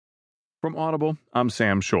From Audible, I'm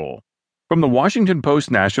Sam Scholl. From the Washington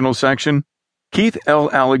Post National section, Keith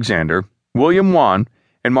L. Alexander, William Wan,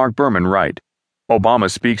 and Mark Berman write.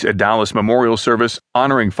 Obama speaks at Dallas memorial service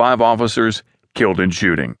honoring 5 officers killed in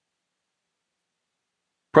shooting.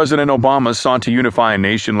 President Obama sought to unify a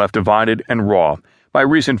nation left divided and raw by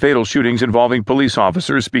recent fatal shootings involving police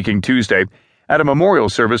officers, speaking Tuesday at a memorial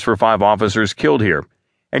service for 5 officers killed here,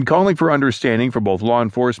 and calling for understanding for both law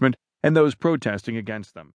enforcement and those protesting against them.